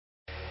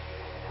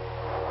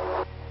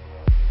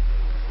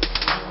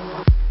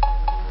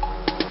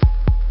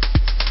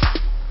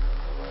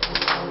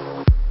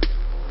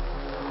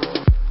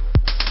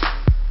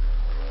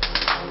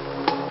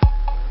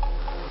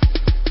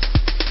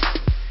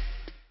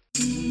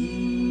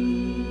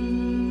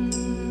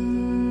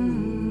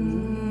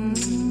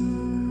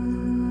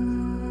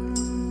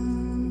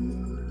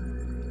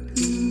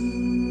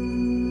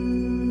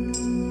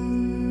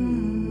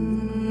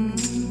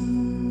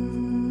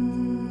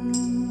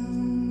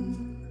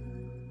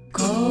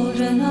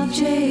Cauldron of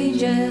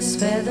changes,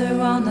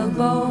 feather on the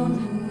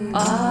bone,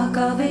 arc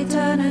of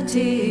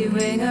eternity,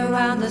 ring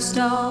around the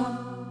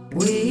stone.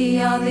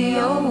 We are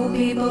the old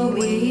people,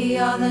 we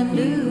are the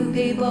new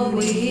people,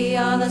 we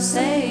are the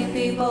same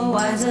people,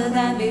 wiser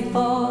than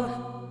before.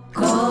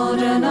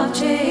 Cauldron of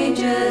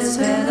changes,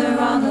 feather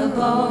on the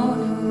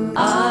bone,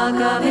 arc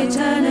of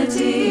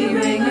eternity,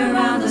 ring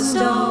around the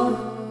stone.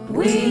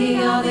 We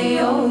are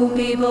the old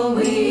people,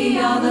 we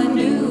are the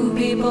new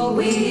people,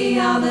 we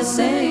are the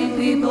same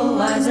people,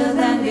 wiser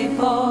than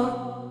before.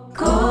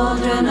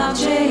 Cauldron of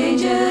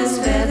changes,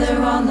 feather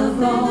on the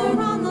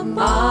bone,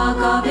 arc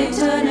of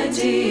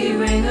eternity,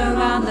 ring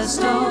around the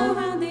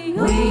stone.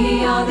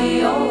 We are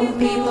the old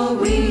people,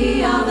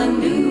 we are the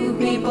new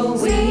people,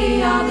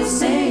 we are the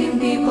same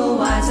people,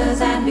 wiser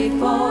than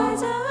before.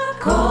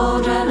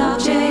 Cauldron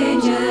of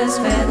changes,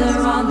 feather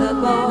on the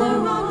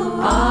bone,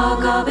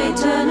 arc of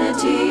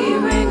eternity,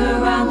 ring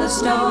around the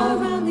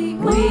stone.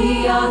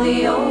 We are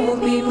the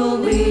old people,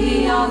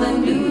 we are the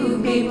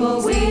new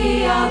people,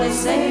 we are the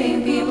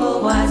same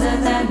people, wiser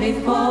than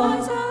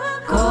before.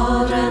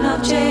 Cauldron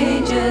of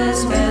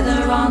changes,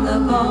 feather on the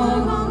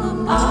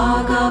bone,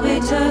 arc of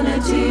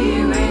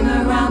eternity, ring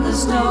around the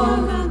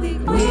stone.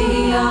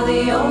 We are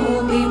the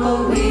old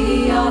people,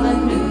 we are the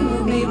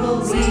new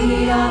people,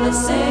 we are the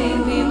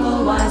same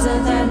people, wiser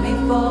than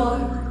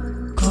before.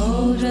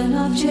 Cauldron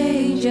of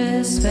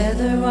changes,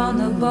 feather on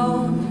the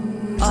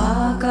bone,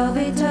 arc of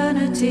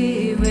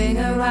eternity, ring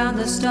around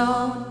the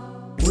stone.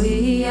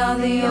 We are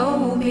the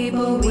old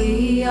people,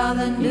 we are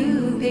the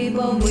new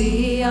people,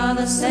 we are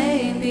the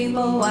same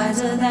people,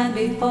 wiser than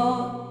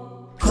before.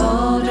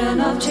 Cauldron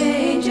of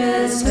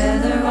changes,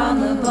 feather on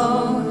the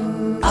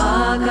bone,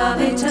 arc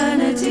of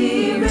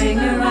eternity, ring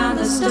around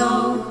the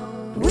stone.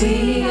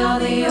 We are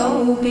the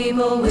old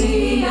people,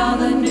 we are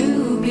the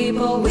new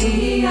people,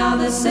 we are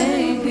the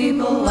same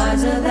people,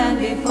 wiser than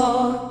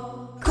before.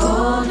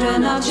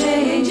 Cauldron of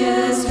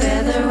changes,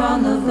 feather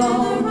on the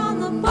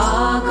bone,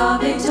 arc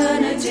of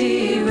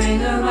eternity,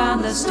 ring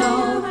around the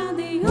stone.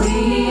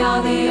 We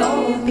are the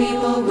old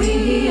people,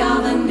 we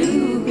are the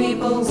new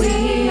people,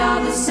 we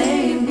are the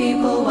same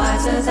people,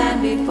 wiser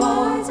than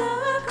before.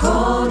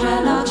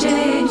 Cauldron of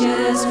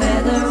changes,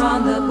 feather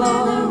on the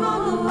bone,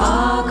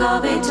 arc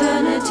of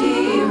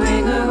eternity,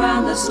 ring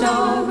around the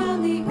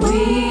stone.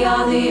 We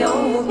are the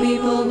old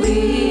people,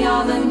 we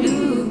are the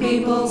new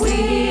people,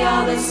 we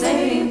are the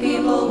same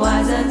people,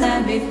 wiser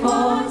than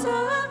before.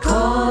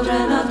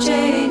 Cauldron of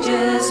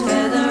changes,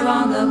 feather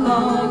on the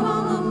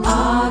bone,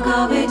 arc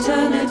of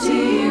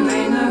eternity,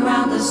 ring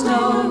around the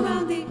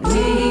stone.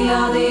 We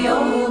are the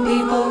old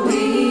people,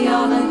 we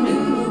are the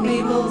new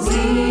people,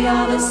 we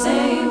are the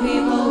same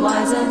people,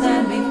 wiser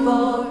than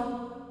before.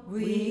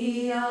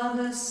 We are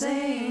the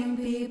same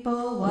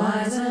people,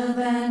 wiser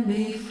than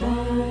before.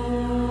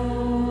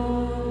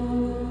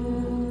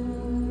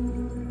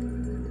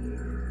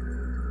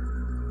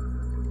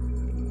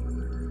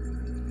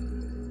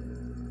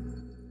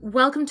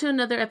 Welcome to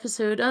another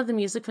episode of the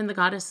Music from the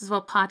Goddess as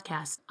Well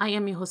podcast. I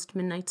am your host,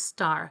 Midnight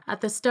Star.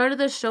 At the start of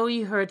the show,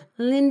 you heard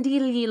Lindy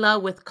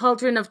Leela with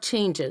Cauldron of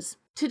Changes.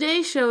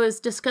 Today's show is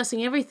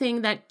discussing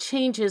everything that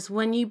changes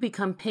when you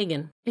become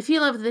pagan. If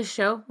you love this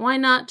show, why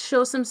not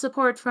show some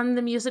support from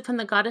the Music from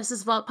the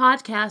Goddess Vault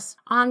podcast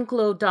on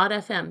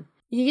glow.fm.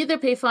 You either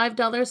pay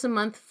 $5 a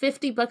month,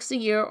 $50 a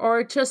year,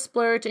 or just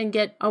splurge and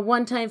get a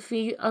one-time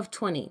fee of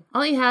 $20.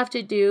 All you have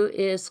to do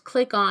is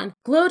click on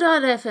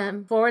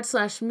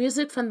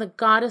glow.fm/Music from the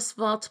Goddess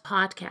Vault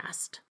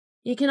podcast.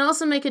 You can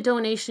also make a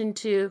donation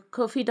to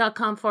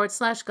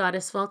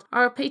ko-fi.com/Goddess Vault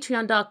or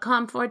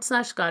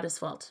patreon.com/Goddess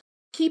Vault.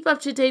 Keep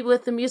up to date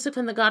with the Music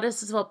from the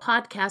Goddess as Well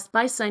podcast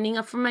by signing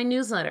up for my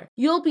newsletter.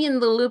 You'll be in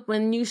the loop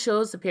when new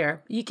shows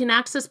appear. You can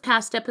access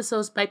past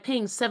episodes by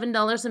paying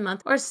 $7 a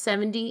month or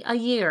 $70 a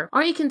year.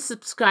 Or you can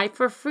subscribe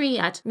for free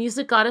at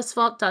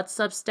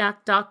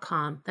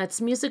musicgoddessvault.substack.com. That's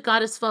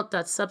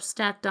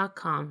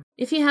musicgoddessvault.substack.com.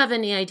 If you have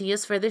any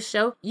ideas for this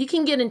show, you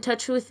can get in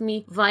touch with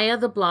me via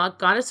the blog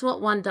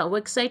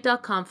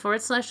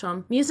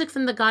goddessvault1.wixsite.com/home, Music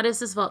from the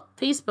Goddess as Well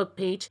Facebook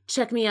page.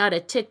 Check me out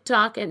at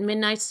TikTok at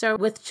Midnight Star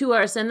with 2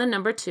 R's and the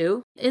number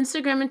 2,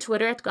 Instagram and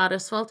Twitter at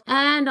Goddess Vault,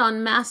 and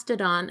on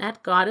Mastodon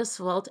at Goddess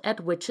Vault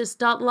at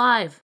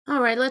witches.live.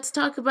 Alright, let's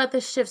talk about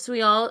the shifts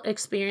we all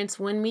experience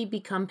when we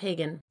become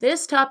pagan.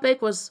 This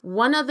topic was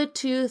one of the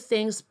 2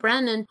 things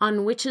Brennan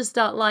on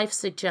witches.live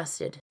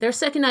suggested. Their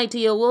second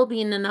idea will be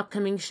in an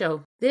upcoming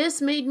show.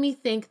 This made me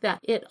think that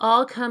it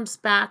all comes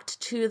back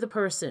to the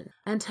person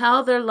and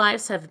how their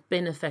lives have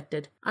been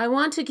affected. I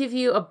want to give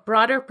you a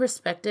broader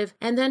perspective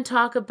and then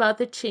talk about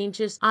the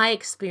changes I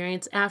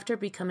experienced after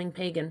becoming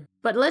pagan.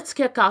 But let's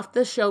kick off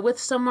the show with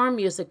some more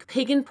music.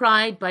 Pagan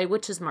Pride by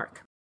Witch's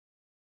Mark.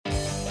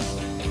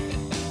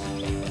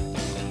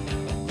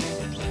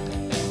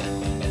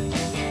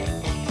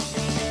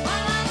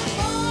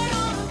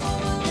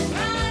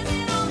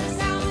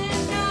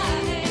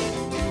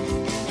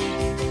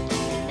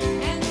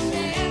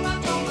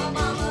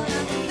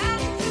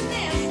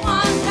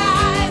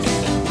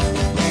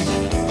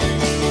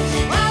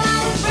 Well, I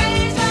was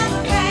raised on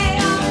the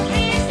faith of the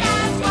beast,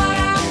 that's what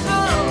I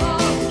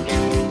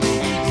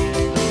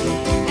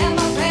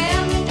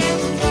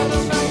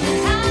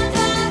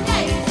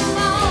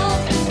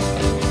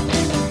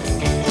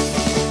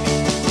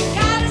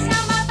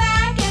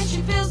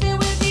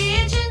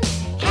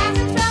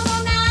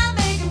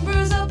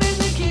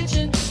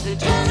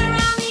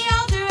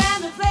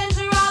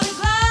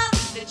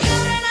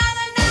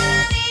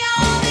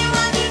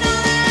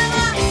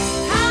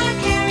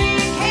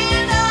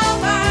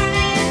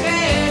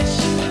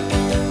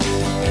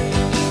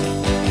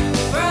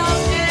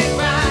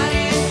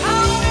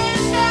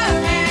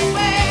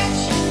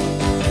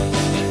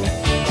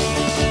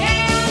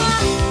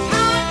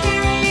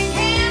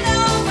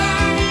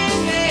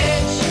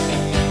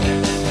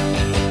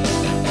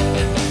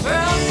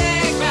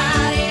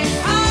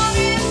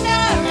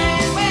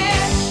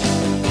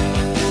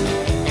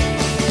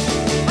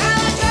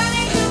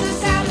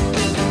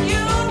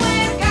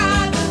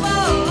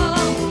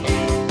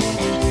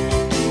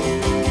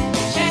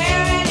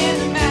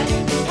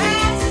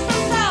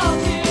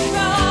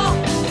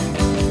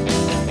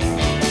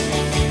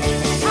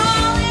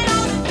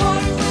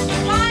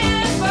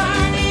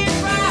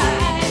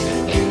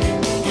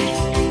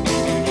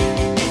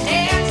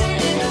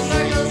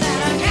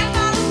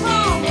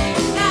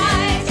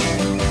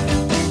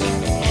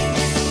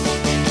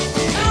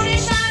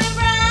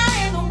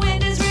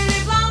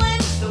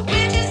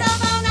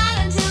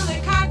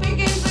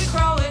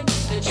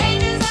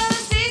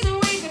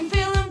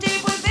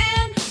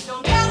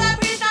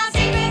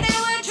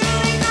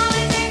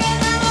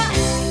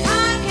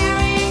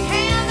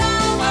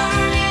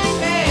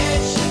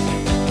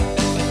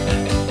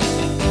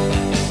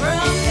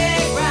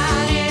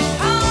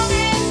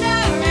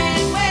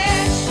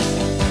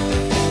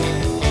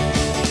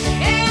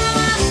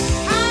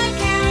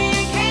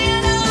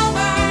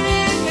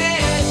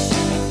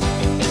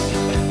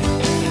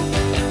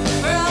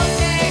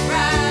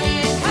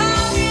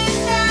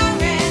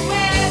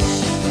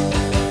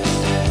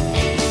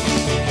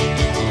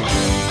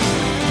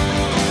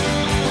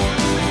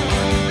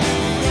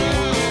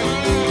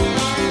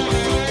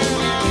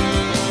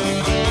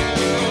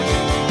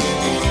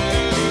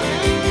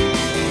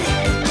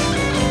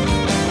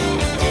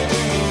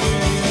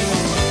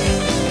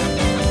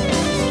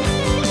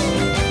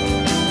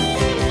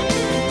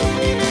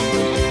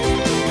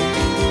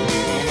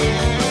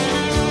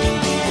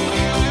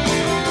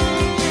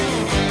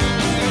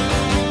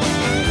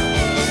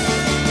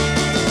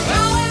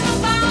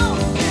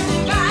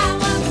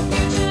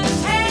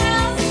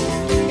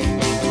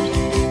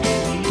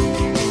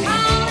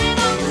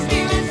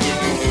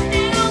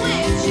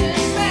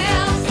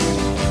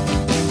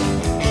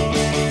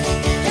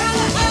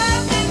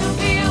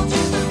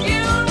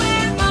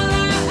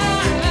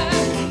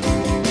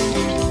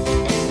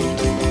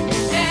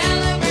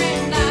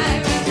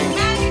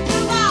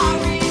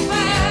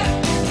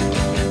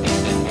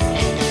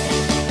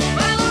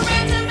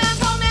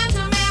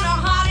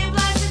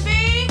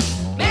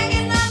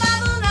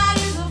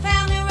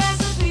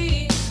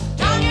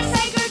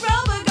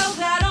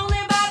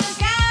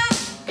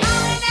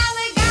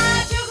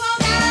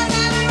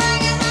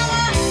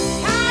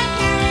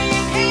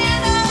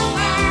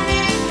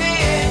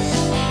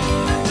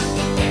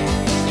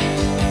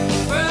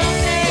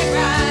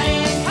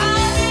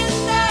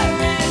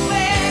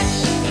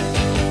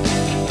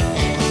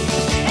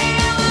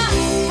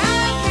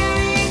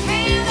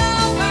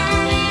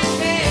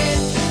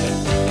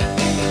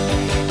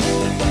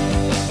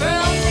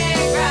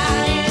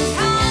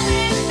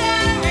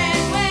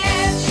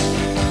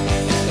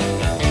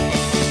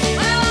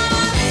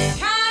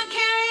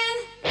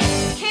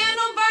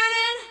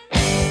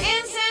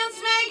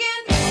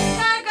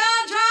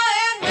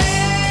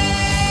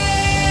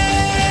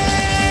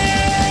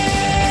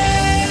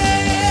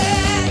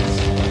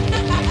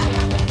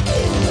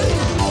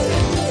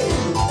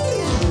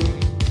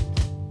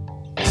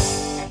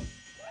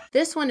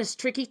This one is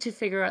tricky to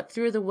figure out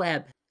through the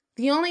web.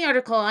 The only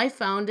article I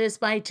found is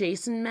by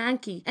Jason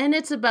Mankey, and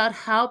it's about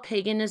how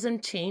paganism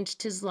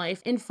changed his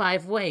life in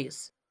 5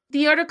 ways.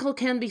 The article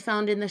can be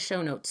found in the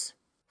show notes.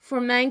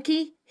 For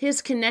Mankey,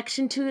 his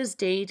connection to his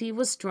deity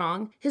was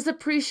strong, his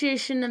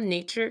appreciation of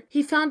nature,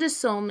 he found his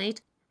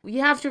soulmate. You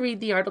have to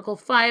read the article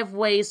 5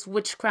 Ways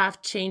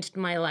Witchcraft Changed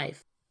My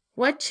Life.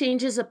 What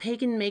changes a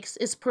pagan makes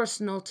is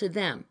personal to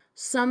them.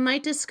 Some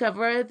might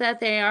discover that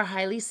they are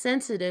highly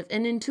sensitive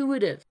and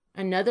intuitive.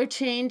 Another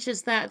change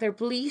is that their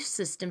belief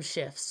system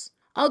shifts.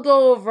 I'll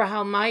go over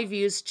how my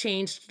views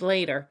changed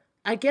later.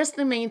 I guess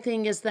the main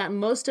thing is that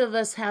most of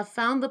us have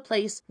found the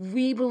place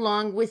we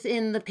belong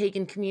within the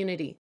pagan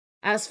community.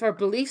 As for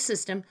belief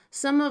system,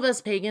 some of us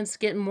pagans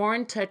get more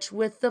in touch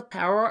with the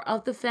power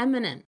of the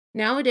feminine.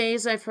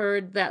 Nowadays, I've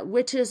heard that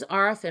witches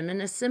are a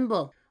feminist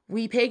symbol.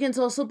 We pagans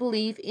also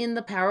believe in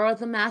the power of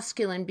the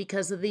masculine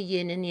because of the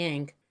yin and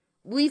yang.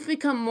 We've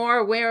become more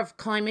aware of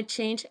climate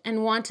change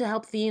and want to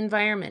help the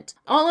environment.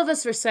 All of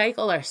us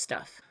recycle our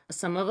stuff.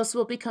 Some of us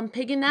will become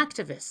pagan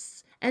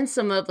activists, and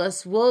some of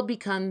us will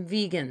become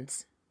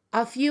vegans.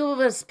 A few of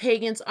us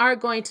pagans are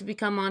going to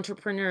become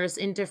entrepreneurs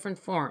in different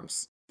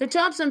forms. The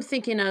jobs I'm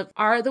thinking of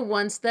are the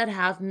ones that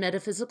have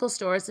metaphysical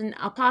stores and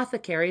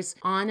apothecaries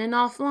on and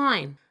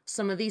offline.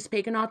 Some of these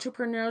pagan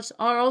entrepreneurs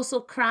are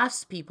also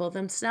craftspeople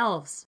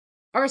themselves.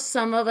 Or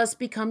some of us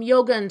become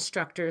yoga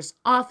instructors,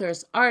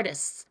 authors,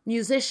 artists,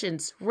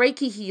 musicians,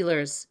 Reiki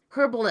healers,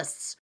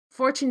 herbalists,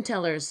 fortune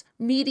tellers,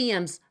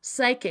 mediums,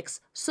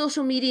 psychics,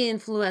 social media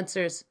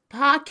influencers,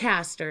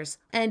 podcasters,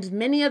 and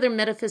many other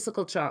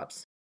metaphysical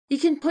jobs. You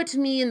can put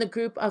me in the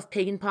group of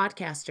pagan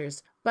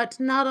podcasters, but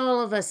not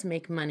all of us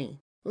make money.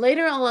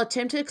 Later, I'll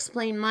attempt to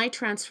explain my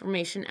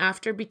transformation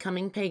after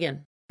becoming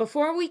pagan.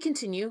 Before we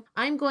continue,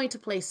 I'm going to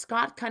play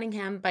Scott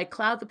Cunningham by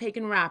Cloud the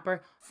Pagan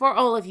Rapper for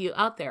all of you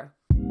out there.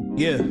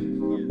 Yeah.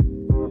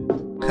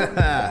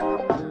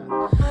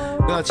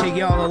 Gonna take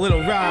y'all on a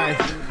little ride.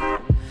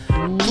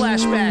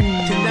 Flashback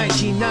to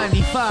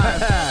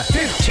 1995.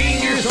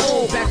 15 years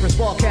old, backwards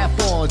ball cap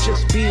on,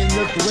 just being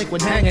the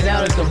delinquent, hanging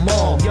out at the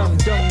mall. Young,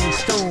 dumb, and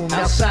stoned,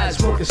 outside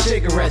smoking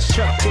cigarettes.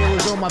 Chuck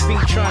Taylor's on my feet,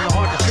 trying to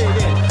hard to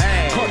fit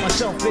in. Caught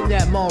myself in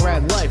that mall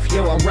rat life.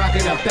 Yo, I'm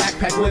rocking a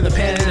backpack with a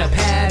pen and a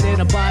pad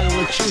and a bottle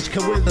of juice,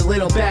 come with a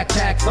little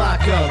backpack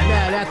vodka.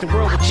 Mad at the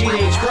world with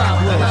teenage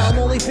problems. I'm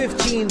only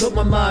 15, but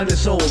my mind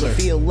is older.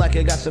 Feel like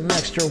I got some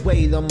extra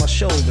weight on my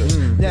shoulders.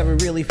 Never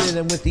really fit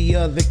in with the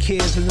other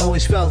kids, and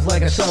always felt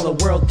like I saw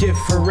the world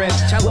different.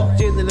 I walked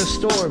into the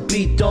store,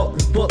 beat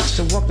Dalton's books,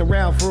 and walked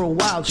around for a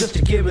while just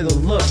to give it a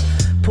look.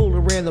 Pulled a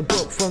random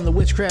book from the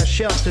witchcraft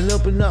shelf and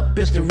opened up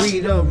just to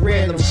read a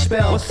random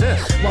spell. What's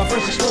this? My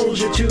first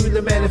exposure to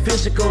the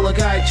metaphysical, a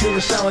guide to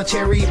the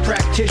solitary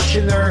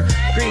practitioner.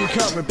 Green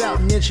cover, about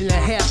an inch and a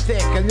half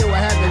thick. I knew I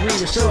had to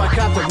read it, so I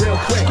copped it real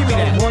quick. Give me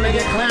that. Wanna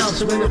get clowned,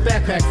 so in the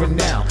backpack for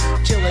now,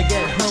 till I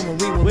get home and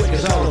read what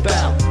Wicca's all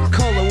about.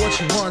 Call it what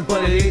you want,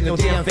 but it ain't no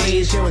damn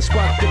phase. Yo, it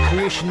sparked the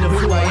creation of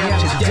who I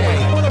am today.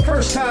 For the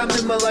first time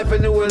in my life, I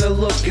knew where to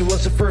look. It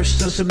was the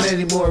first of so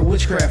many more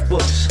witchcraft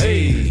books.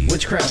 Hey,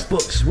 witchcraft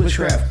books,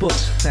 witchcraft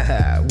books,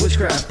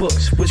 witchcraft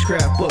books,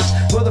 witchcraft books.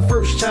 For the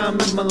first time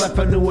in my life,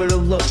 I knew where to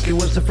look. It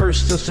was the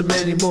first of so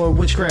many more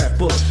witchcraft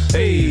books.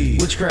 Hey,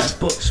 witchcraft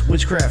books,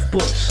 witchcraft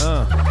books,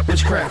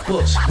 witchcraft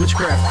books,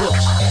 witchcraft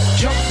books.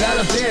 Jumped out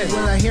of bed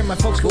when I hear my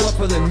folks go up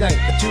for the night.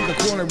 To the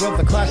corner of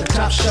the closet,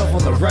 top shelf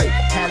on the right.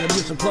 Had to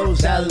move some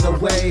clothes out of the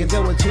way.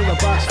 Go into a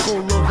box full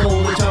of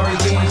old Atari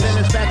games. Then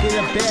it's back in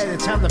the bed,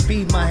 it's time to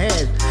feed my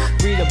head.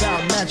 Read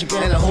about magic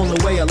and a whole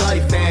new way of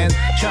life, and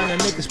trying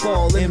to make this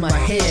ball in my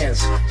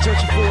hands.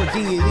 Searching for a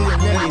deity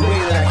in any way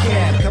that I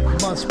can. A couple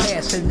months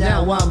passed and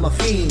now I'm a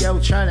fiend. Yo,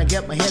 trying to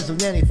get my hands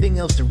on anything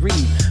else to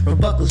read. From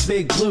Buckle's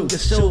Big Blue to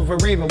Silver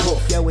Raven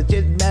Wolf. Yo, it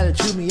didn't matter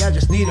to me, I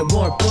just needed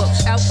more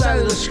books. Outside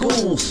of the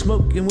school,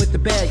 smoking with the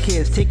bad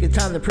kids, taking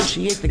time to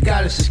appreciate the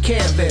goddess's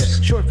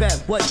canvas. Short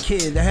fat white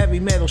kid, a heavy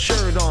metal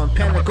shirt on,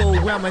 pentacle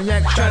around my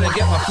neck, trying to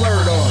get my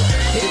flirt on.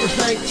 It was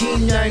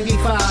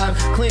 1995,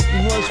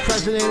 Clinton was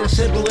president, a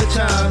simple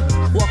time.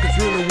 Walking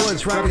through the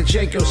woods, rocking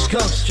Janko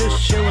skunks,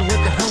 just chilling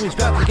with the homies,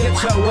 about to get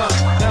toe up.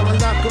 Now I'm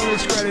not gonna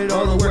discredit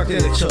all the work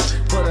that it took,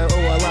 but I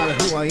owe a lot of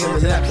who I am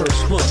to that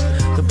first book.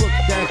 The book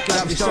that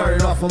got me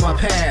started off on my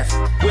path,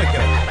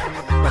 Wicca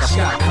by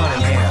Scott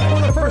Cunningham.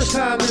 For the first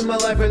time in my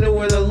life, I knew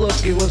where to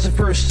look. It was the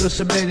first of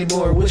so many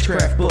more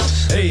witchcraft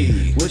books.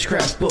 Hey,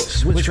 witchcraft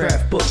books,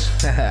 witchcraft books,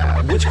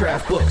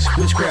 witchcraft books,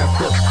 witchcraft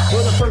books.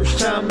 For the first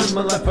time in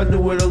my life, I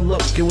knew where to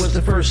look. It was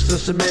the first of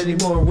so many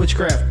more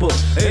witchcraft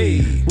books.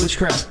 Hey,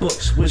 witchcraft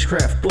books,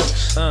 witchcraft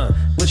books,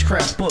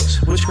 witchcraft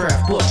books,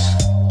 witchcraft books.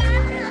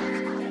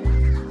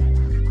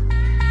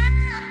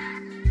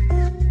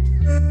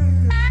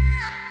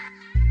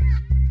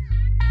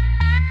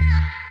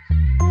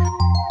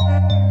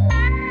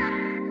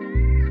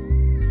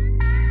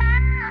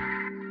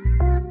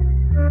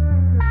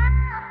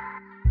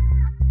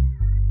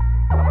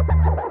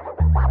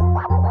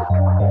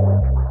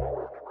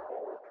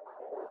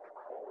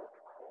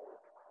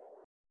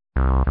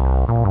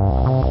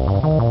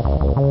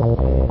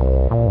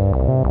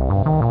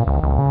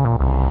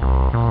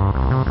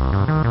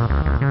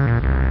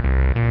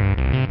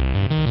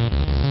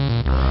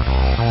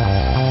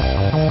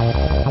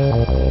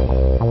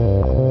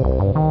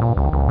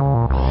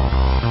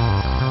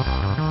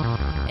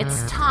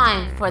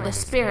 for the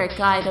Spirit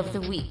Guide of the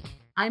Week.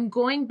 I'm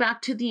going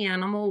back to the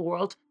animal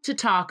world to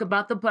talk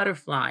about the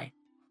butterfly.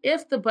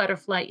 If the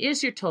butterfly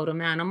is your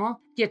totem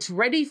animal, get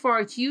ready for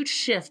a huge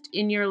shift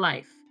in your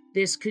life.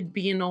 This could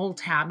be an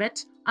old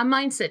habit, a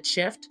mindset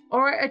shift,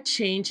 or a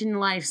change in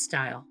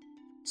lifestyle.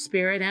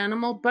 Spirit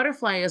animal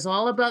butterfly is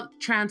all about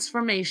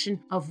transformation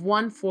of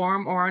one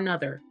form or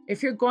another.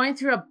 If you're going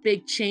through a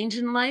big change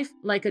in life,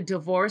 like a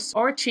divorce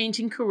or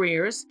changing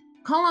careers,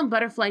 call on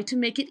butterfly to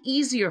make it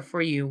easier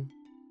for you.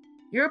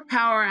 Your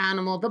power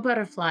animal, the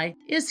butterfly,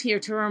 is here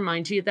to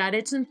remind you that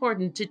it's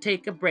important to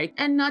take a break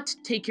and not to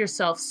take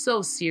yourself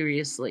so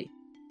seriously.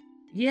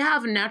 You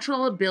have a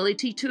natural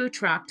ability to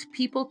attract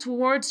people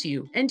towards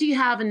you, and you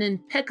have an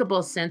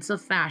impeccable sense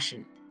of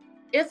fashion.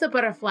 If the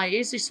butterfly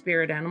is your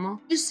spirit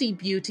animal, you see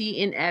beauty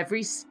in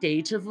every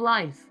stage of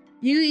life.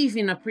 You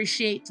even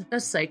appreciate the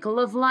cycle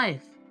of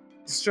life.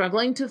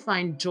 Struggling to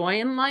find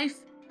joy in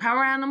life?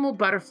 Power animal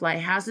butterfly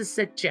has a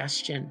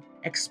suggestion.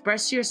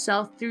 Express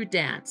yourself through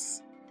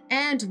dance.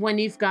 And when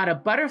you've got a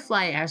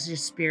butterfly as your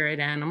spirit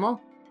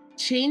animal,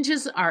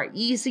 changes are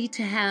easy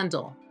to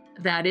handle.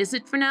 That is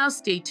it for now.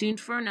 Stay tuned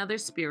for another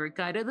Spirit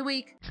Guide of the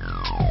Week.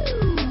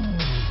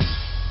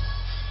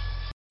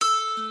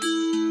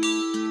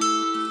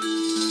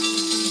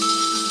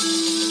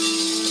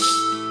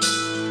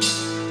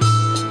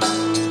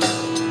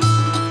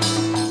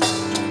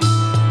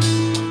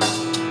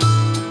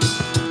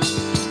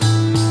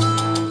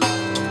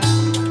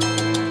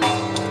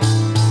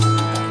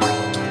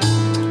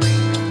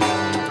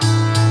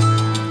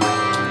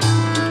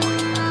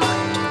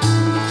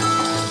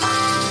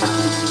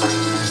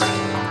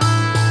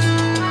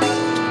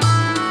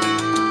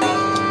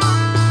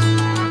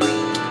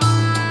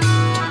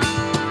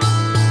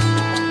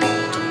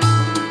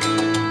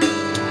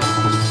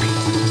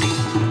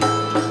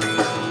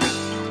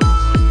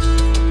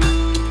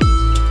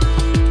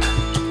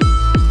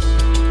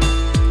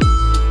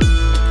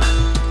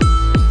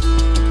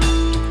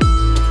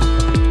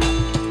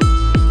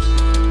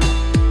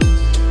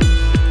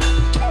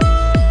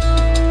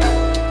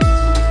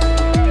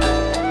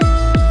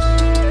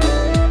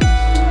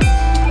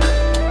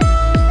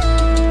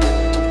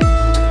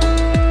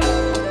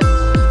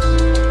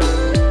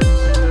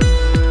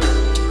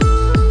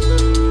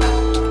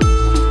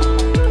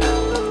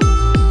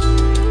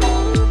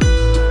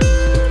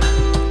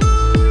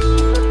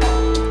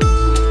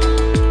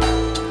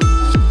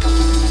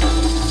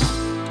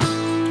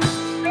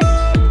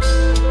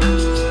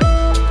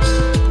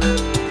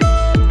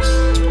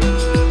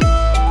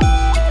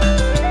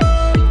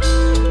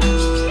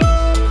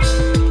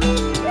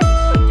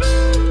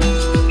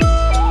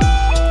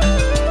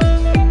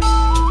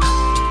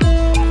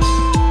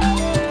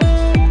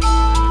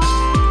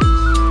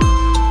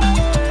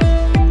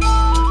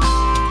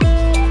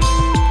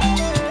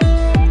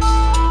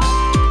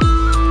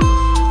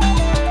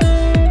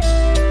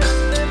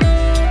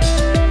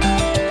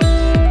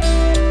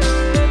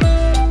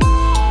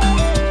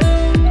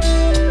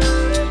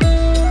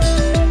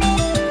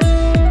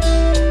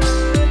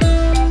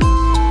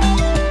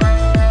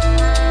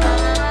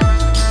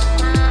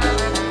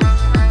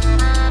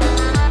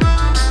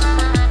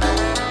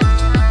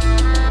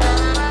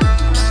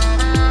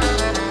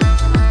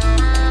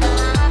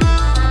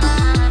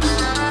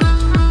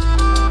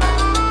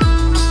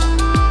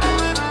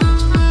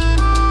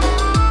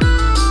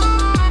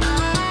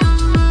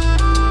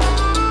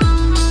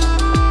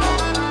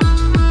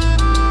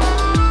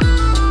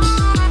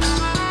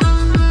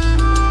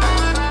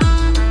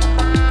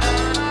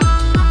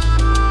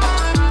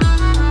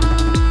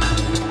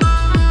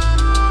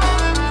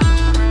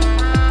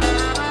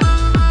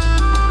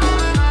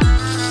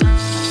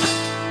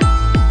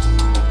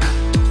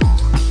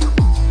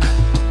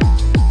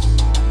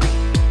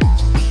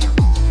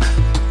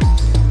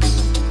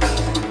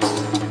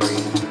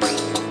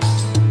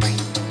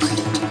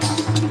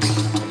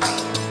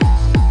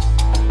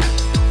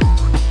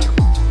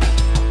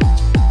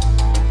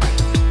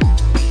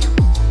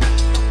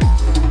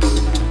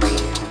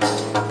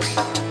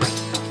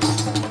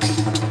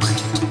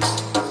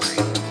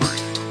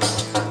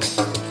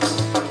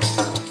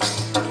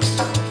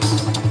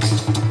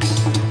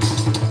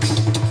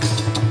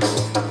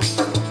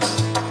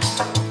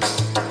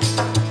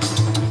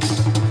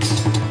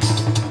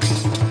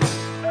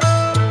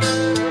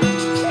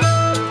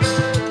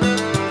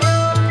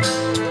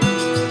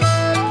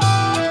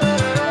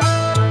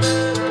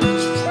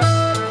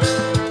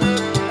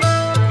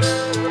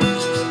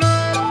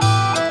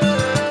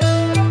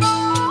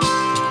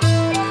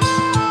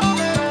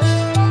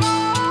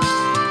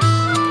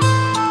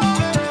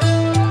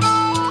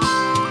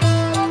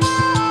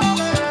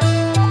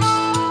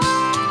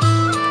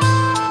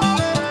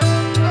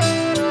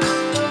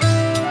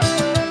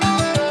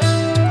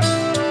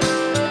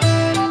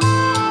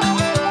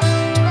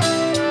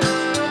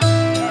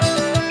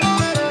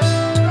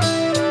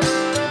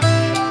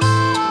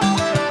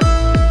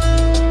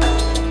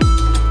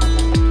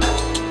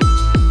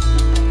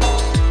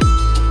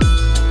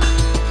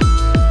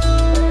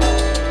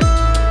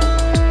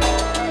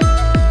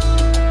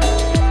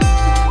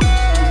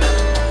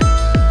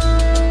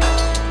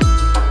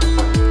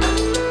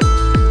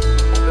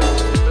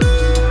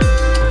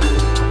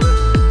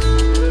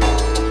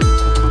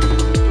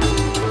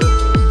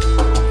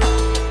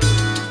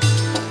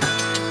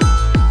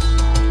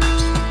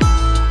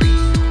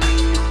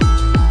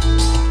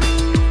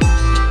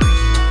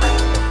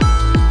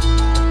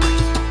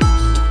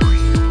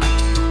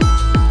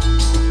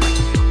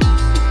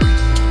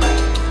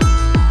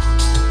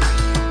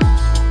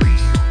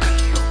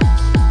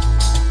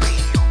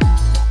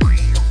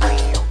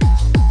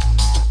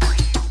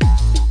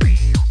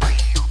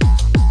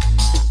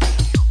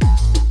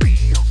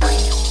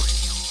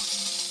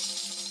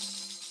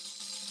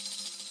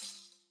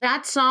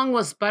 That song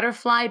was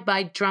Butterfly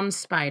by Drum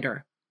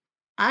Spider.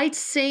 I'd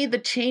say the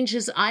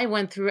changes I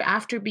went through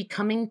after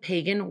becoming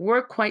pagan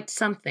were quite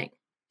something.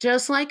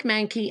 Just like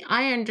Mankey,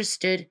 I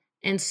understood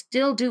and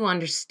still do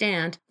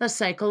understand the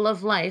cycle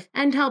of life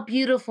and how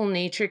beautiful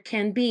nature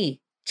can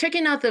be.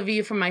 Checking out the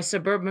view from my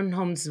suburban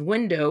home's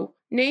window,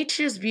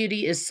 nature's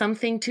beauty is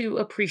something to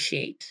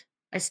appreciate.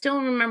 I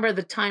still remember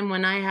the time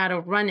when I had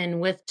a run-in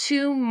with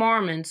 2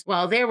 Mormons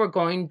while they were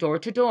going door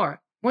to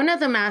door. One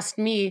of them asked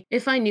me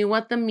if I knew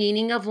what the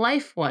meaning of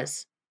life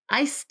was.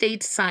 I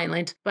stayed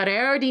silent, but I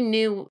already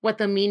knew what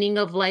the meaning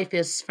of life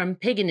is from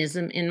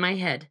paganism in my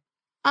head.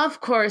 Of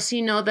course,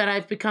 you know that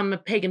I've become a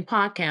pagan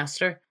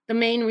podcaster. The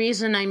main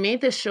reason I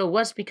made this show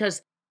was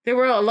because there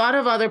were a lot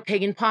of other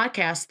pagan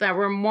podcasts that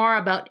were more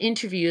about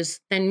interviews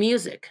than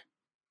music.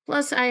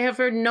 Plus, I have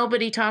heard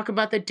nobody talk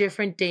about the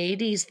different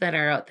deities that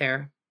are out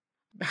there.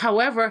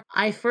 However,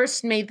 I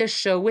first made this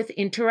show with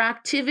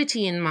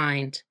interactivity in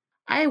mind.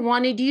 I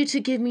wanted you to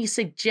give me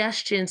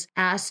suggestions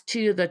as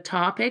to the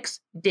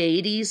topics,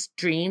 deities,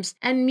 dreams,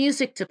 and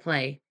music to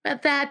play,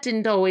 but that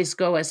didn't always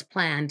go as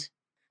planned.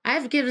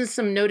 I've given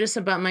some notice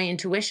about my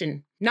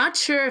intuition. Not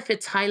sure if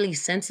it's highly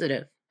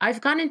sensitive.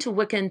 I've gone into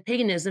Wicca and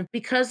paganism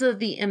because of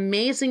the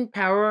amazing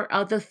power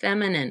of the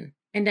feminine,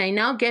 and I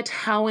now get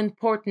how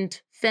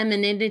important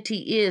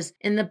femininity is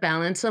in the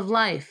balance of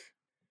life.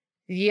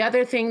 The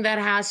other thing that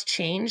has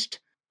changed,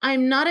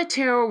 I'm not a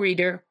tarot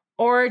reader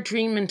or a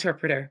dream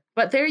interpreter,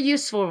 but they're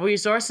useful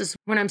resources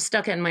when I'm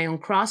stuck at my own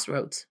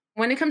crossroads.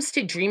 When it comes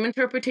to dream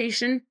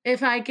interpretation,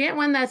 if I get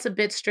one that's a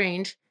bit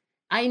strange,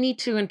 I need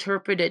to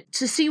interpret it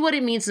to see what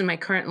it means in my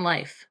current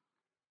life.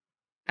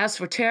 As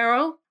for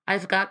tarot,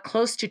 I've got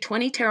close to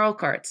 20 tarot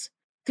cards.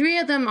 3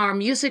 of them are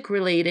music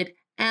related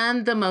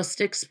and the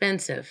most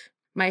expensive.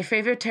 My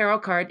favorite tarot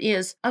card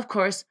is, of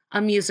course,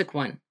 a music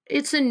one.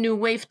 It's a new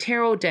wave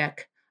tarot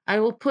deck. I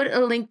will put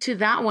a link to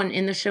that one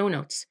in the show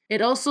notes.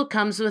 It also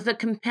comes with a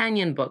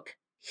companion book.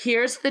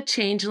 Here's The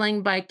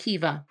Changeling by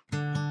Kiva.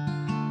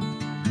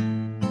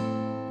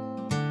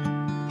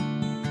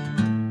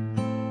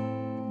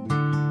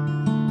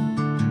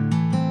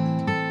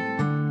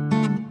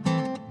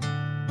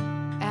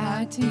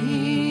 At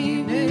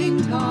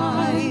evening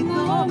tide,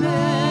 the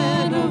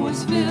meadow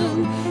was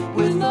filled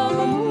with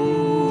the moon.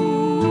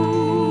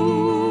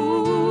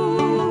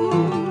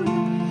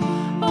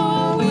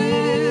 A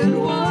wind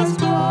was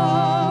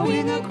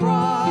blowing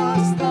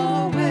across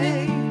the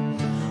way,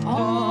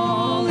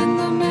 all in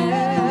the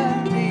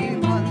merry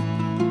month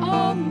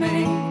of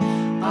May.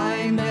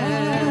 I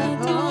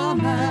met a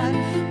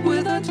man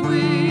with a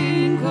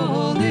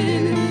twinkle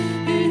in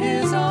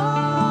his eye.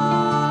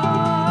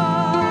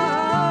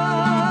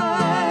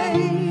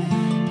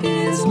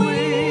 His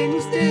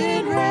wings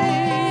did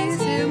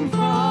raise him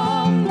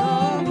from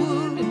the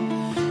wood.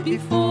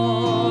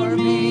 Before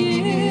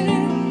me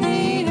in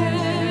the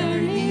air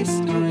he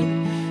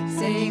stood,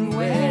 saying,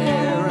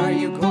 "Where are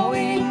you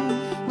going,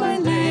 my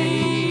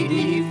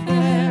lady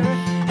fair?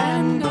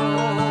 And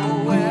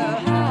oh, where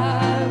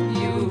have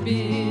you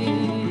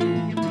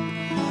been?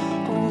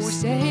 Oh,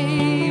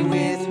 stay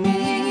with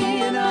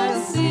me and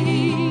I'll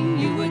sing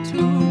you a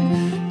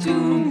tune to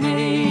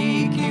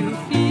make you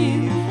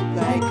feel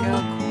like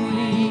a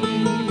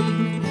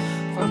queen."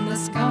 From the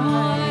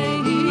sky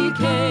he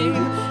came,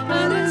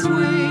 and his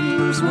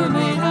wings were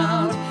made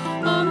out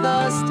of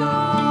the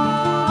stars.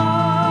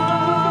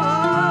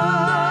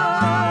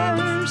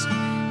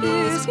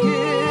 His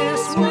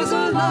kiss was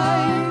a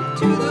light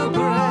to the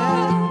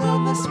breath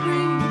of the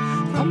spring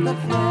from the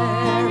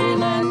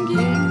fairyland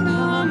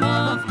kingdom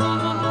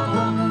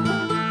afar.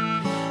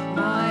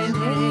 My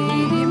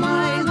lady,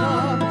 my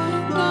love,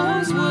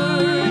 those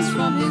words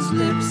from his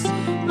lips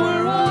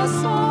were a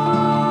song.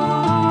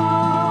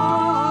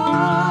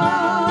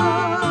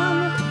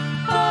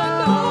 And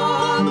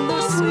on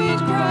the sweet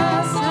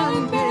grass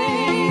and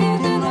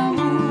bathed in the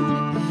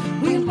moon,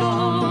 we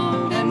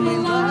longed and we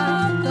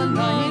laughed the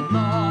night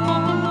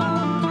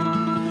long.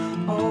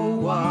 Oh,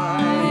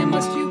 why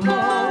must you go?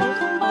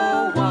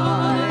 Oh,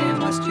 why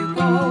must you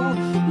go?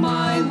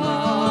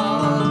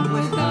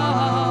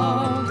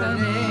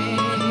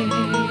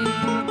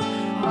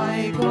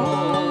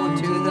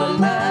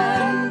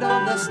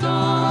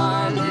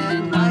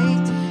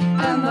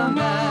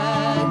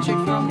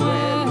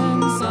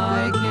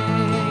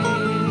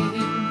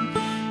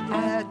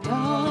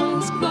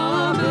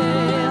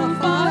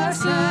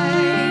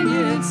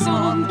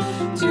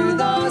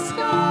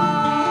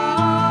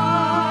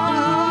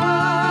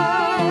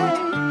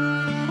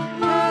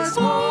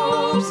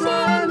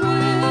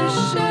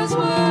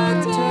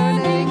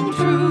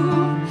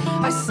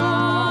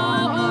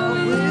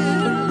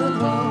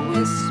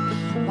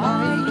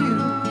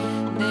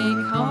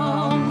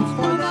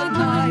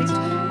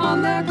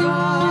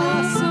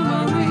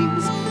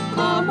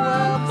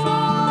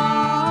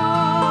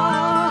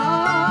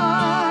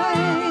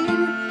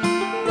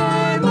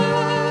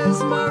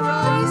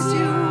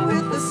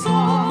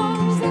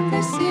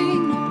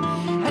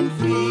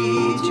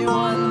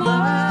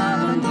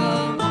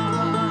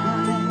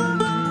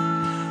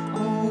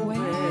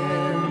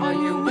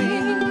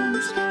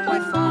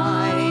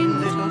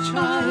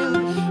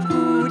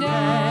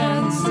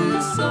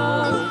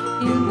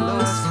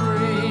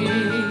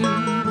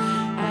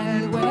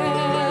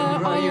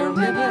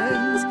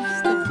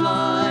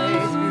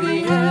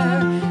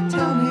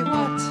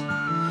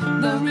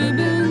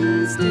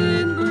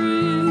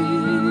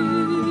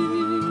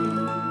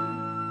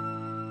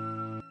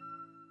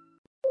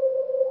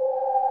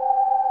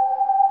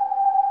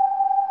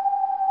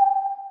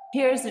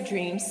 Here's a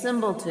dream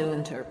symbol to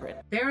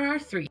interpret. There are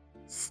 3: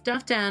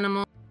 stuffed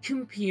animal,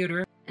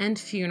 computer, and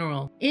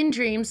funeral. In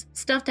dreams,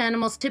 stuffed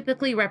animals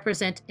typically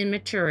represent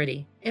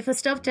immaturity. If a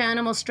stuffed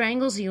animal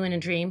strangles you in a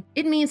dream,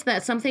 it means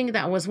that something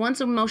that was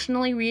once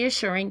emotionally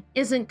reassuring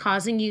isn't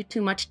causing you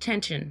too much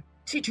tension.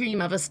 To dream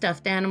of a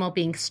stuffed animal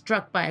being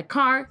struck by a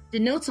car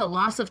denotes a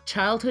loss of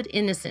childhood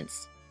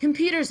innocence.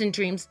 Computers in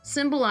dreams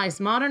symbolize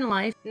modern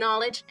life,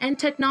 knowledge, and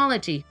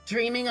technology.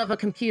 Dreaming of a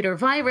computer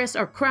virus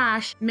or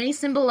crash may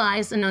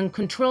symbolize an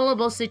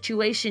uncontrollable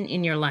situation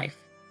in your life.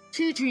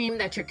 To dream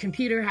that your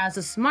computer has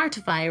a smart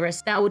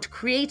virus that would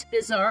create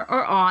bizarre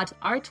or odd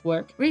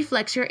artwork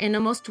reflects your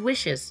innermost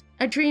wishes.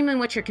 A dream in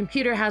which your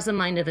computer has a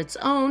mind of its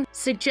own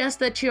suggests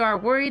that you are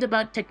worried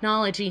about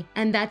technology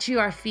and that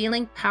you are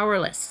feeling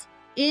powerless.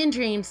 In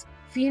dreams,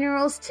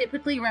 funerals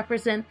typically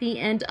represent the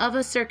end of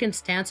a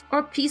circumstance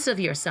or piece of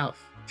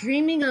yourself.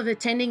 Dreaming of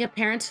attending a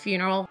parent's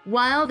funeral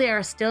while they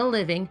are still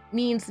living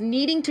means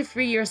needing to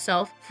free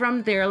yourself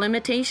from their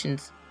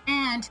limitations.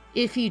 And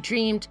if you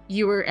dreamed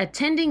you were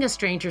attending a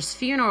stranger's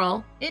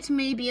funeral, it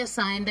may be a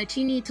sign that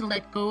you need to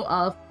let go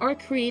of or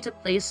create a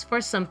place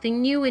for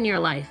something new in your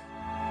life.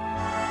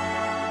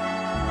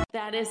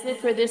 That is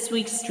it for this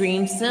week's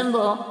dream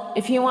symbol.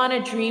 If you want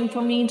a dream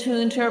for me to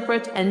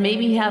interpret and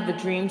maybe have a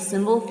dream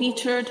symbol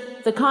featured,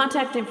 the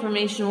contact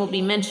information will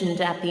be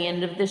mentioned at the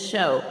end of the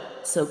show.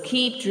 So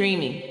keep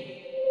dreaming.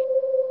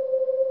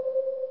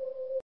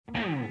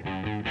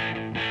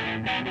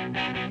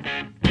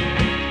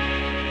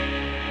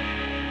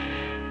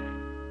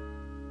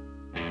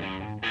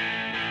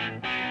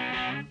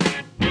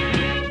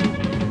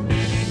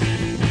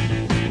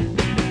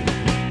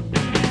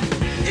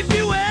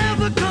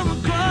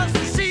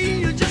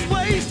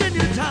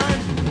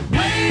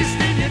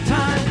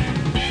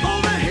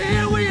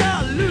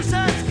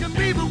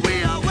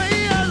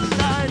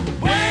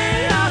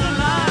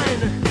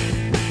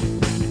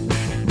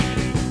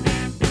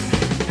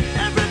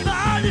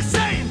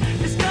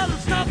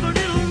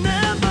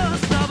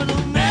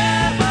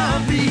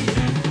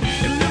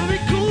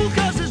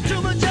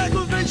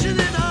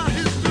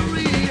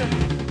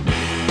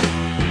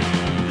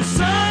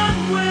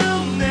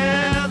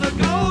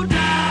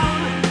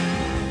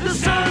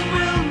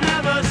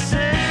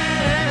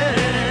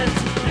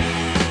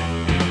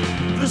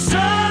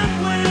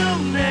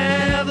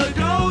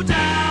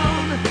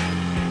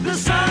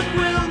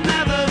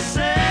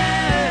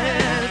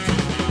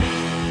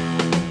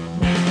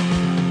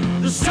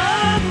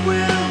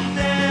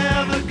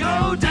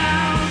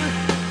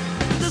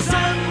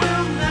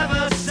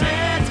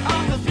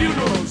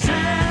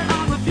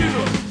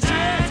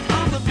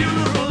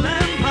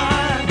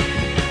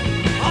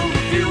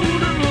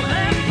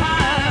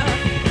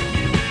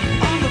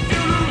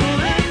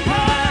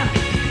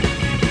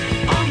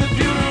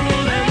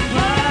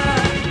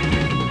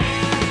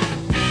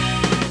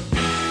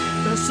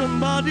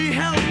 Somebody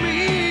help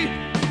me,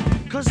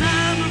 'cause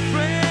I'm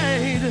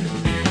afraid.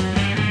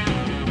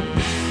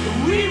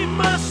 We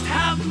must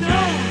have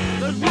known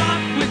that what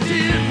we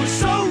did was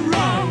so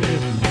wrong.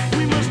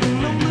 We must have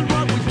known that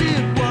what we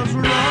did was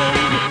wrong.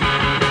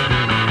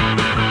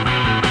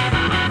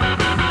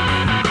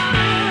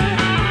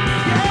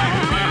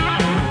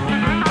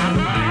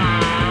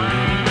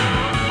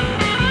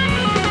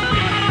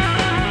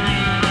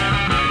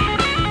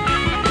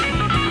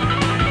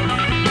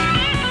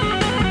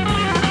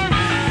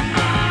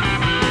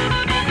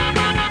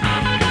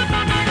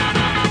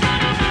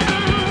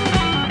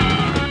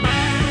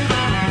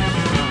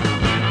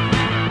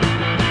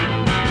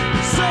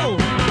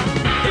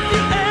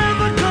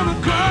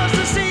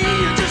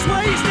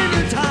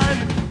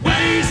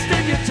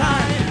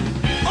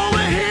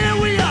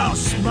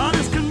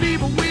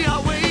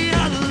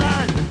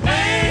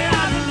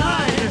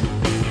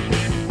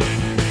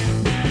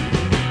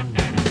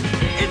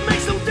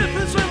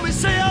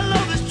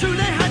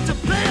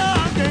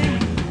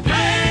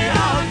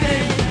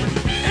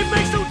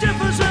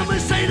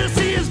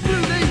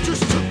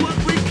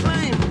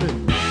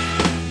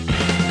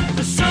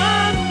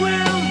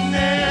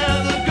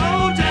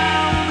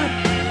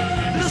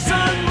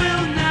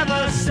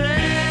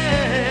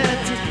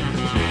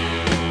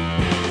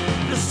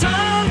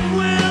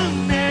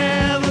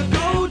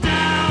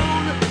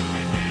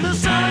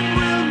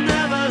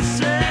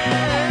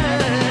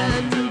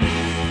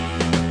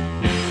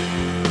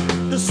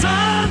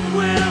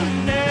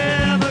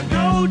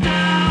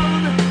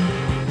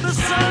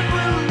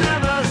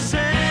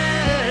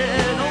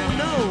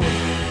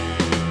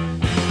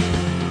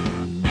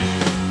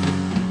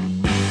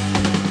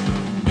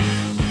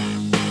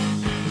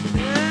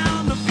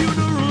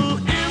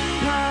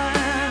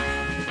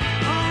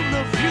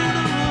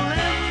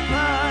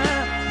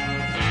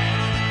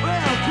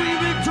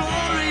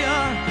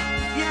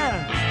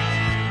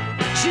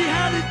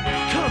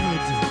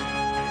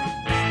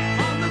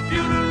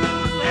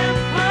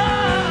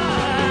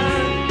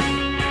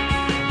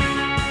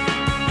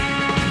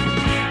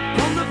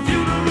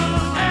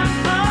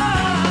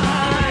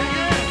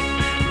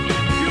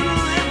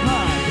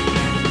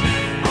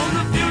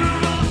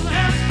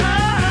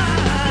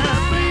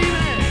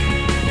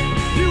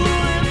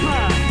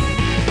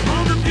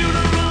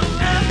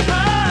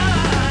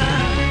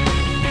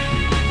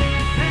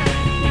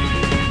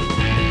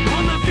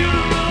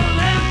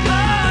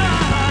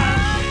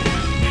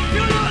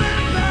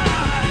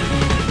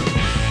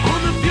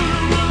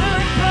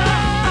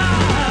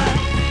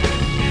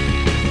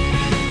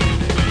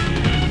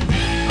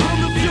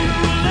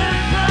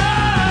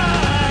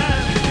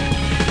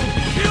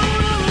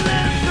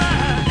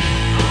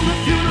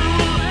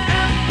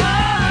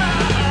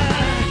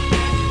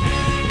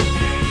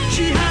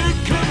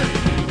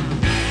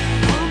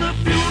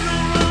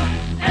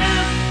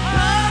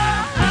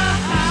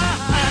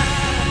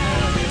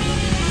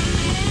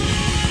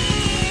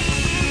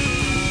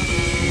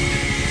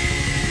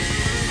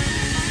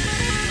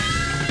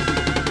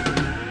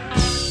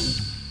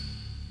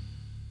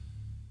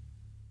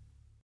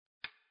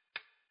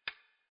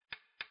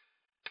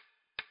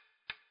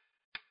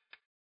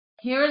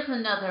 Here's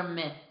another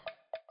myth.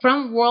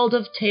 From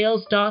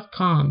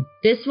worldoftales.com.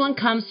 This one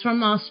comes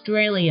from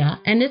Australia,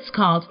 and it's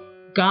called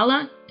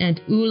Gala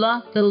and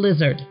Ula the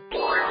Lizard.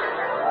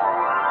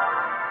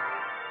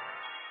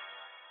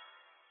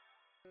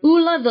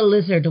 Ula the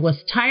Lizard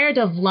was tired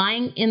of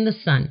lying in the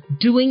sun,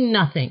 doing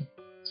nothing.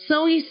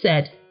 So he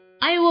said,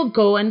 I will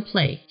go and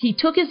play. He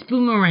took his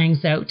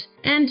boomerangs out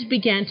and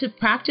began to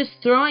practice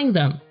throwing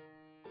them.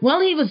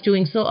 While he was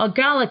doing so, a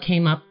Gala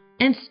came up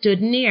and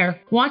stood near,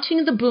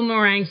 watching the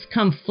boomerangs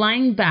come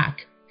flying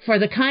back. For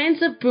the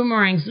kinds of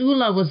boomerangs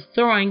Ula was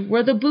throwing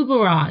were the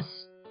boomeras.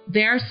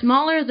 They are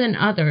smaller than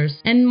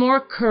others and more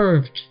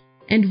curved,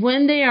 and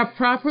when they are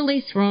properly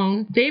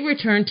thrown, they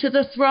return to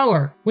the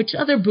thrower, which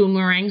other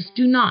boomerangs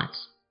do not.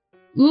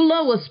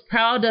 Ula was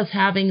proud of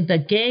having the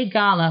gay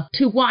Gala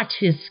to watch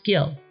his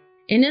skill.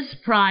 In his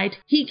pride,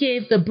 he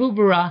gave the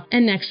boomera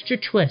an extra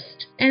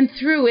twist and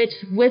threw it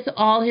with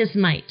all his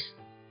might.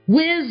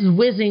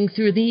 Whizzing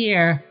through the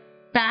air,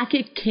 back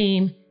it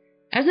came.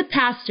 As it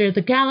passed her,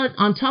 the Gala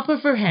on top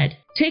of her head,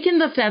 taking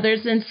the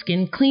feathers and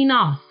skin clean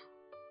off.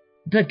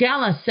 The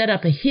Gala set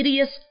up a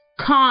hideous,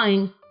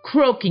 cawing,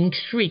 croaking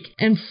shriek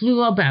and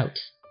flew about,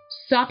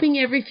 stopping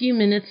every few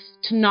minutes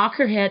to knock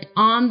her head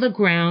on the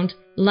ground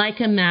like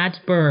a mad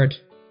bird.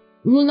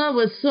 Ula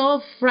was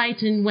so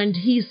frightened when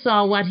he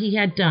saw what he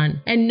had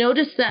done and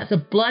noticed that the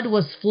blood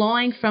was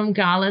flowing from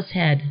Gala's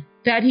head,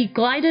 that he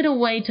glided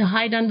away to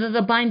hide under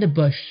the binda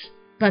bush.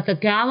 But the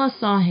Gala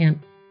saw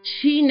him.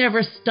 She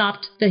never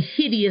stopped the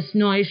hideous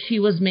noise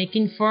she was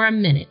making for a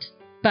minute,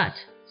 but,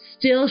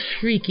 still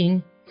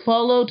shrieking,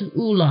 followed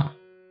Ula.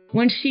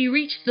 When she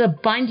reached the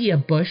bindia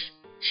bush,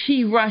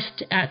 she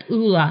rushed at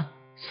Ula,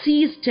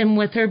 seized him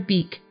with her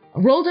beak,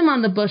 rolled him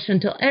on the bush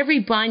until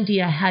every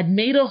bindia had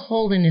made a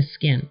hole in his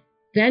skin.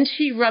 Then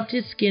she rubbed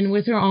his skin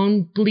with her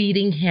own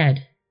bleeding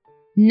head.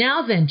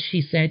 Now then,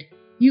 she said,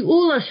 you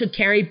Ula should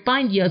carry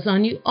bindias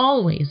on you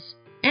always,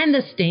 and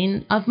the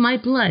stain of my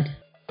blood.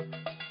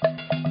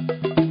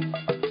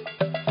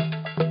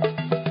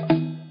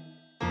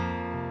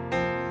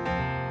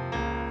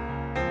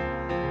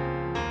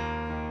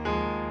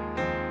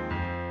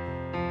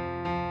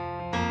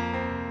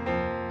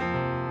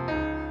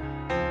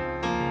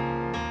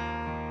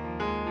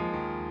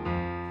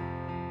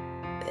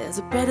 There's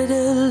a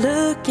predator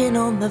lurking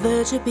on the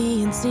verge of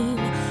being seen,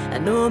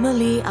 and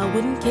normally I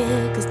wouldn't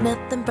care, cause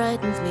nothing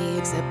frightens me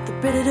except the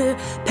predator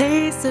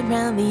pacing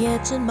around the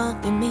edge and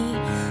mocking me.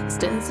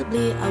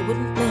 Ostensibly I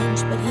wouldn't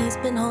flinch, but he's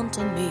been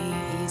haunting me.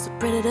 He's a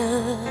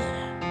predator.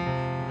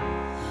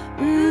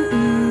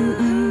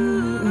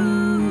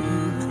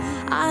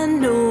 I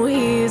know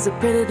he's a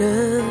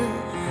predator.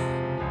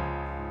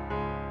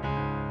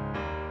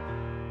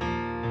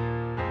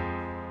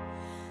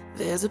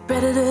 There's a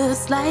predator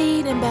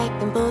sliding back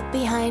and forth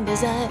behind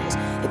his eyes,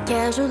 and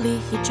casually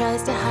he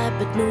tries to hide,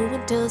 but no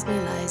one tells me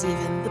lies.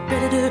 Even the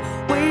predator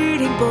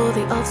waiting for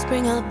the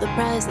offspring of the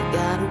prize that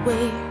got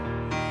away.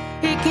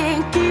 He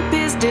can't keep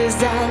his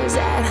desires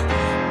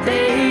at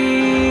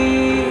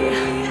bay.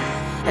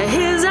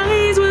 His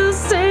eyes will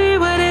say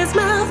what his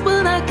mouth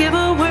will not give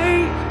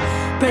away.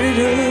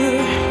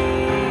 Predator.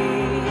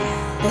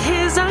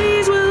 His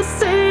eyes will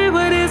say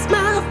what his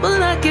mouth will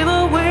not give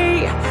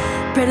away.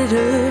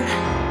 Predator.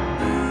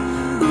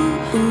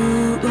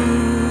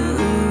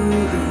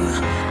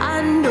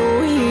 I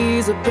know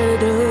he's a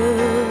predator.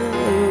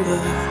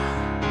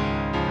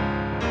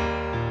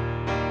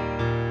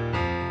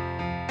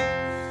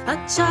 A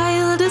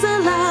child is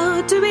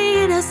allowed to be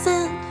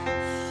innocent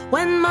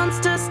when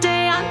monsters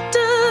stay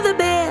under the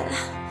bed,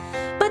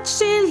 but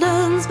she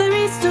learns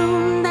very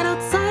soon that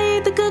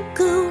outside the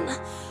cocoon,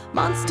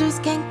 monsters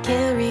can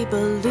carry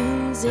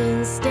balloons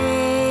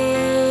instead.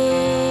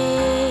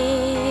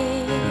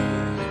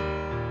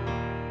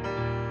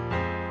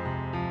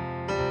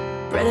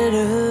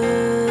 Predator.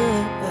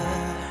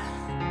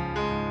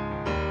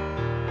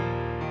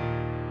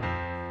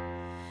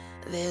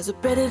 There's a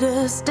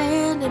predator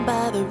standing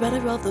by the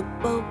rudder of the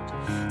boat.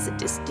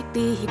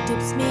 Sadistically he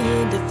dips me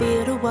into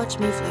fear to watch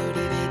me float.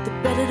 Evade the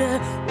predator,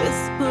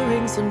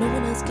 whispering so no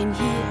one else can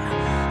hear.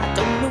 I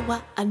don't know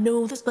why I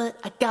know this, but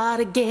I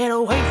gotta get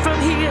away from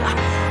here.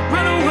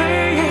 Run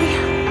away.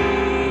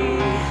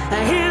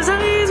 His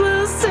eyes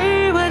will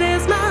say what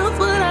his mouth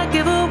will not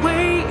give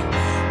away.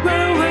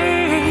 Run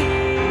away.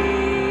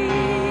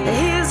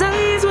 His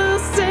eyes will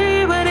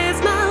say what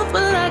his mouth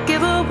will not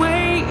give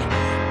away.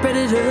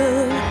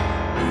 Predator.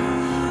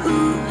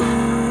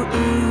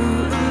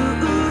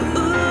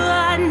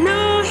 I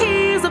know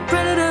he's a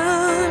predator.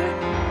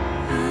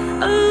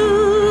 I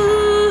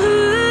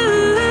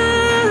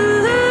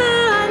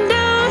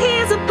know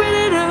he's a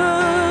predator.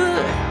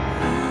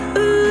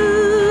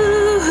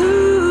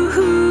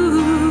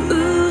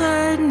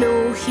 I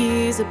know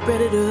he's a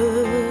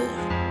predator.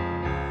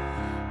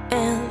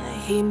 And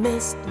he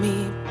missed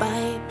me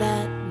by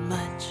that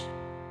much.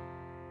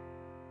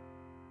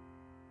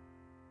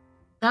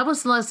 That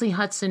was Leslie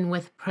Hudson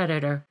with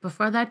Predator.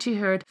 Before that, you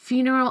heard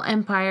Funeral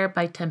Empire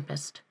by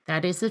Tempest.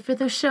 That is it for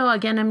the show.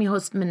 Again, I'm your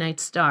host, Midnight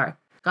Star.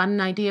 Got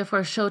an idea for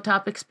a show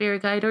topic,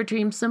 spirit guide, or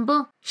dream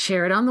symbol?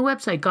 Share it on the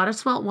website,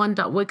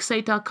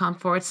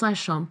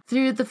 goddessvault1.wixsite.com/home,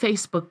 through the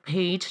Facebook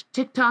page,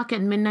 TikTok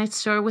at Midnight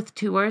Star with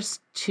 2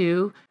 R's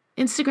 2,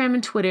 Instagram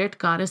and Twitter at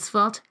Goddess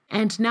Vault,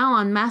 and now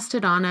on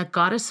Mastodon at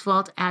Goddess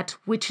Vault at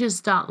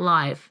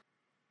witches.live.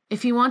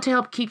 If you want to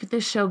help keep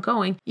this show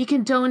going, you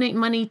can donate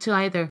money to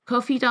either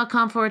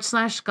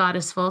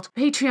ko-fi.com/goddessvault,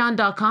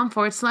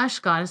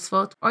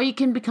 patreon.com/goddessvault, or you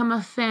can become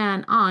a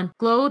fan on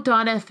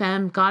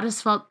glow.fm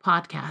Goddess Vault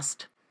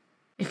podcast.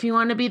 If you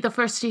want to be the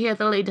first to hear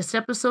the latest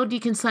episode,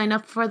 you can sign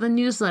up for the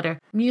newsletter,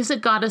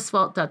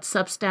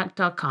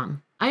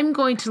 musicgoddessvault.substack.com. I'm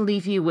going to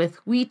leave you with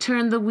We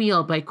Turn the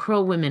Wheel by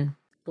Crow Women.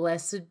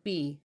 Blessed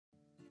be.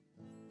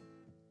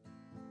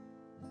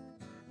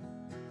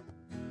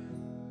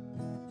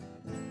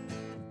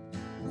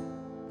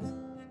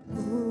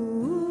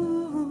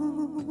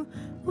 Ooh,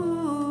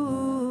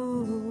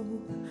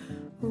 ooh,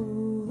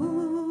 ooh.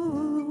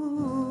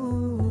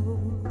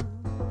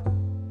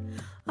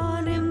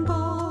 On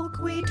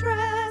Imbolc we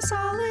dress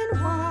all in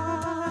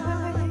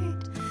white.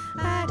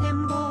 At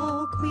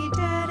Imbolc we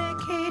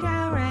dedicate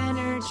our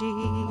energy.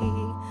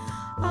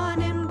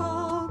 On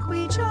Imbolc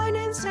we join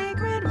in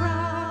sacred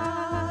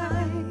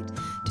rite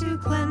to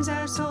cleanse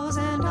our souls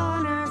and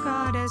honor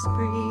Goddess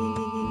breed.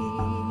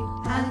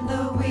 And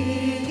the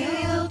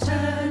wheel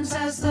turns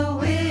as the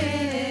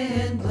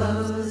wind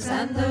blows,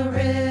 and the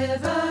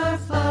river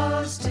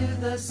flows to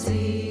the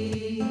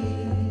sea.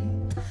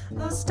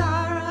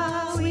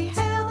 Ostara, we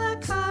hail a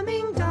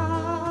coming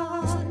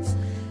dawn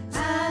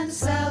And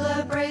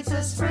celebrate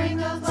the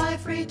spring of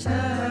life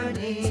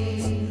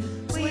returning.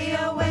 We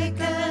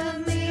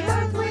awaken the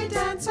earth we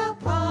dance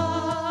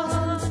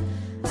upon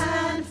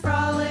And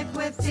frolic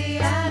with the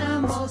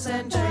animals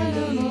and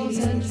trees.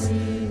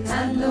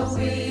 And the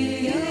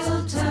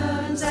wheel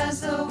turns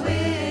as the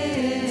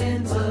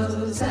wind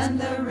blows, and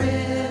the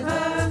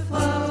river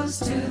flows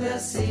to the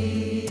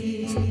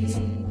sea.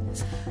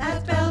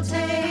 At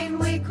Beltane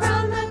we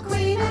crown the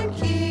queen and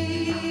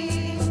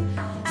king.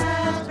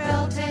 At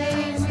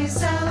Beltane we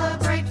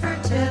celebrate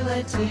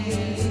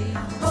fertility.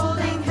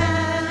 Holding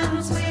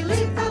hands we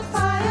leap the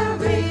fire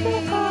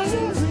ring.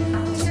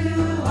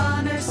 To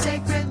honor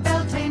sacred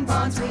Beltane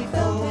bonds we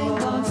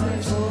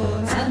forge.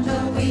 And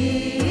the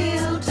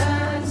wheel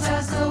turns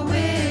as the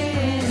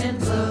wind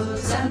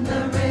blows, and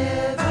the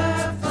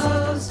river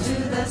flows to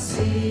the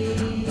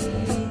sea.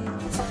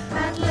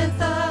 At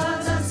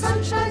Litha the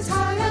sun shines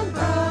high and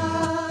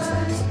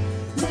bright.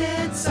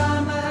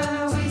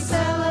 Midsummer we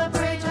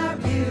celebrate our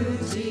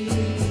beauty.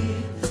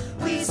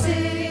 We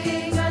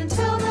sing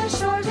until the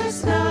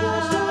shortest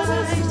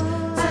night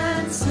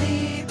And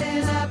sleep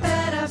in a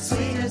bed of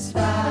sweetest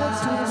vows.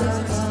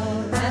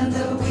 And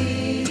the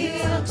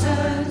wheel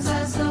turns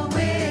as the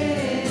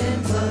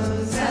wind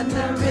blows, and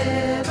the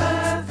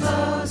river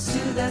flows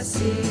to the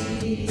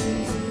sea.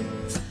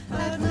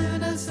 At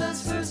Luna's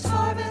first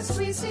harvest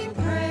we sing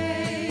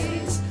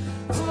praise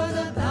for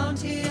the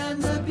bounty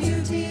and the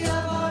beauty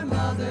of our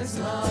mother's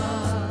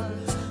love.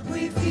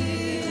 We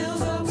feel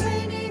the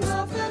waning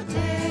of the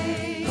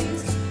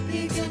days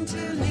begin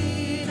to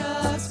lead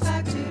us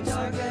back to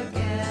dark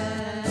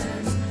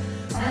again.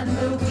 And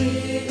the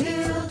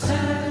wheel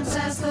turns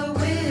as the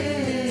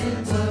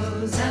wind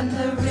blows, and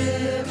the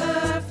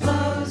river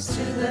flows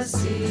to the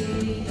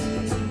sea.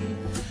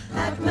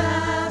 At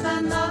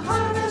Mabon the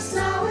harvest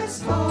now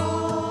is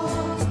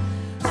full.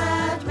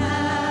 At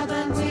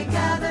Mabon we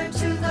gather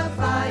to the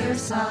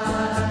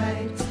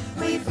fireside.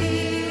 We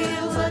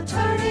feel the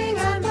turning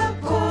and the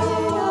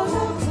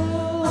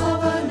pull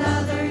Of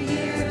another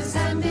year's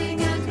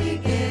ending and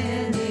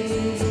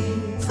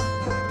beginning.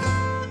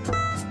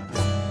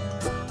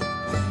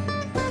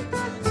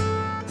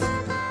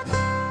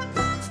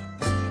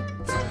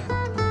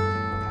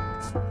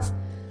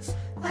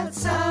 At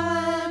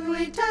Samhain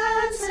we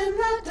dance in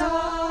the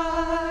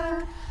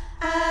dark.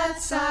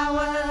 At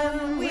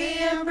Samhain we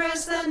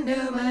embrace the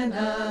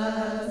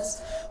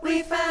numinous.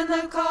 We fan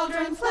the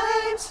cauldron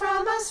flames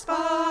from a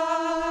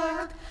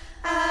spark.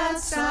 At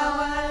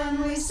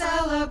Samhain we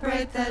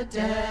celebrate the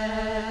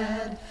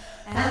dead.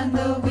 And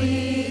the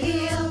wheel